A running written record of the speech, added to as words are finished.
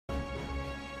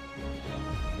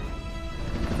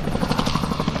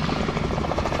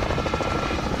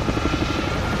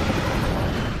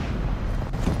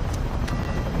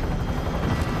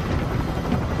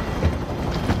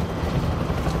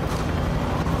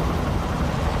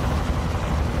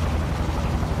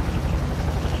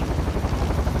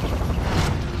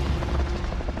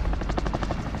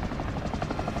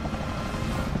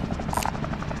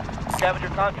Scavenger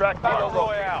contract. Battle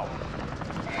Royale.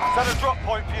 Set a drop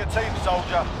point for your team,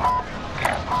 soldier.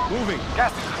 Moving.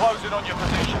 Gas is closing on your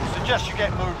position. Suggest you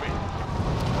get moving.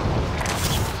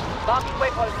 Marking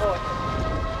waypoint forward.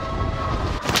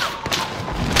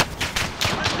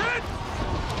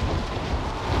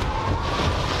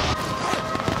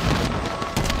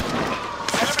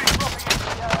 Enemy dropping into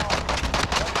the area.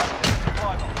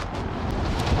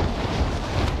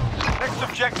 Next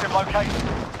objective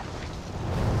located.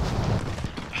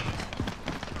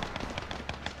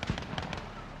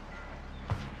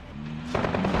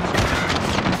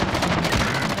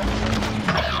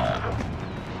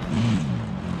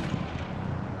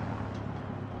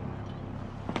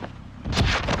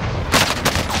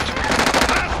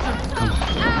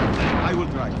 I will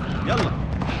drive. Yalla.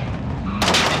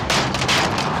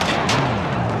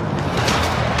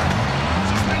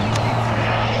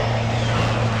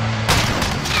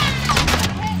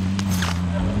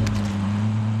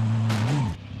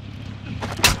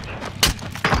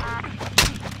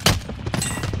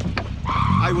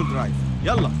 I will drive.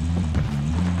 Yalla.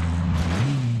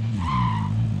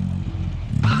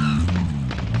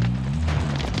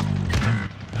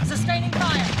 Sustaining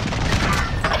fire.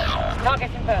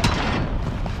 Target confirmed.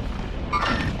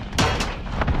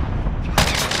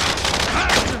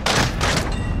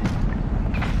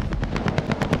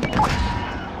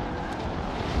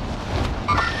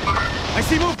 I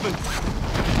see movement.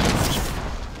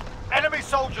 Enemy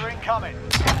soldier incoming.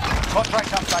 Contract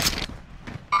update.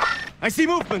 I see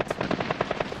movement.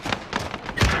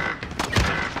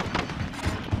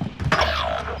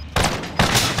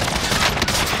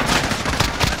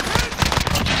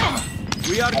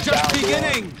 We are just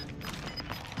beginning.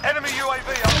 Enemy UAV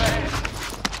overhead.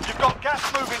 You've got gas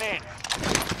moving in.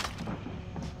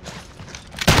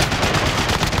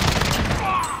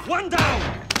 One down.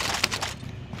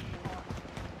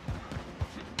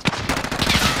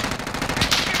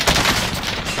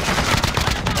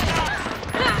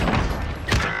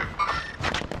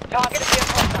 Target is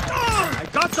hostile. I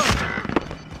got them.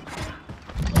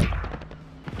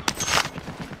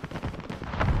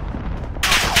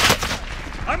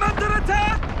 I'm under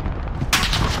attack.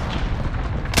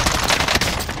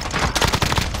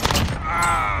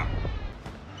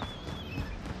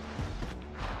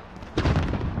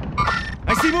 I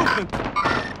see movement.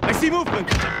 I see movement.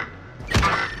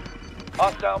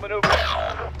 Hostile maneuver.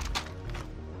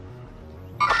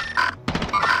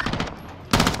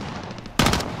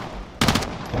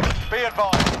 Be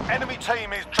advised, enemy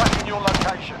team is tracking your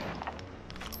location.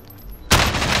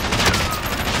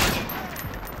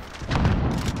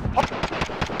 I'm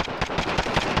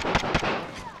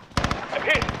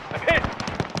hit! I'm hit!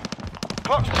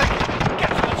 Clock's ticking. Get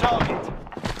to the target.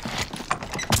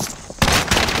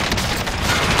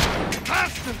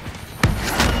 Bastard.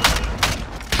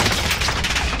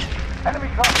 Enemy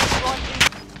cluster right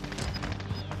east.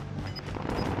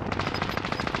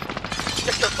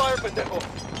 Check your fire position.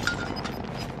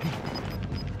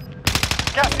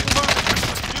 Gas is moving.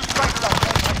 Use safe zone.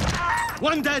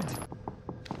 One dead.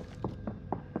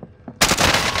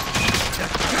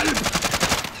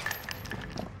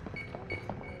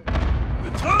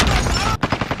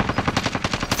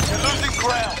 You're losing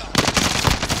ground.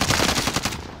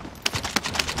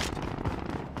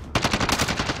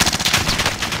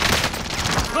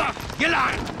 Get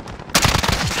on.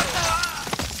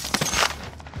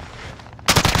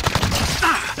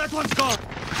 That one's gone.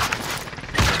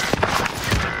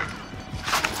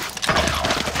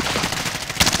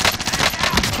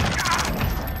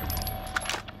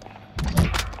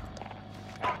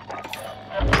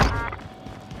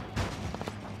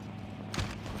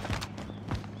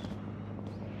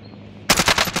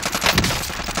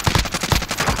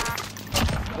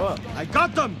 I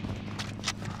got them!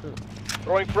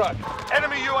 Throwing front.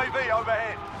 Enemy UAV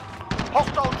overhead.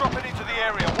 Hostile dropping into the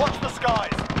area. Watch the skies.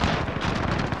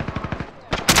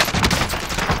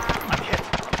 I'm hit.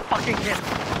 Fucking hit.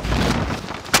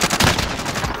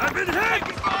 I've been hit!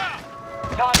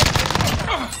 Target.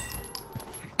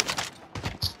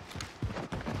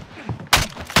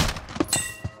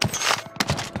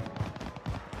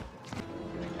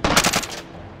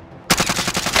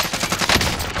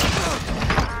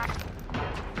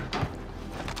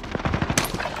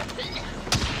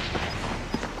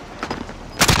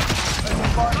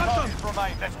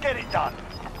 Remain. Let's get it done.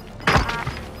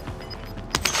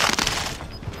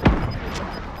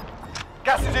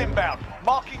 Gas is inbound.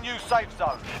 Marking new safe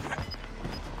zone.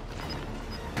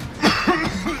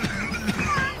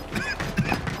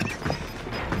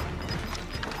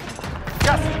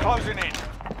 Gas is closing in.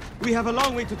 We have a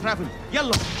long way to travel.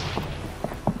 Yellow.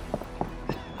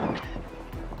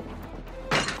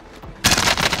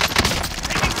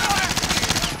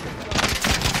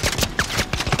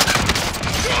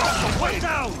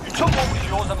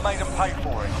 yours and made them pay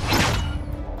for it.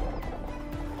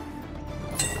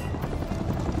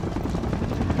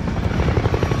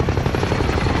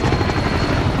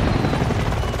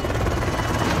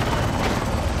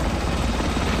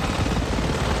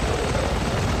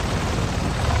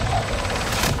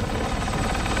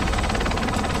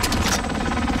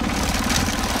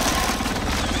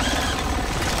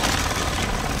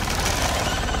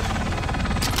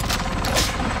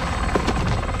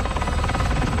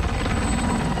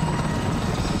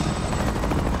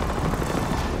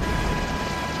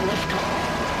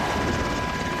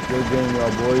 Good game, y'all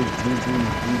boys. GG.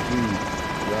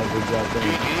 Y'all good job.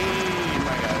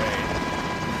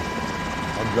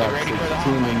 I dropped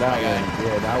 16 in that one.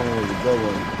 Yeah, that one was a good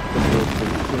one.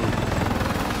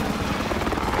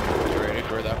 You ready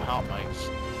for the hot mics?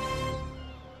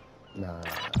 Nah.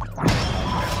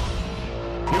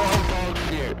 You're dog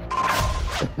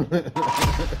shit.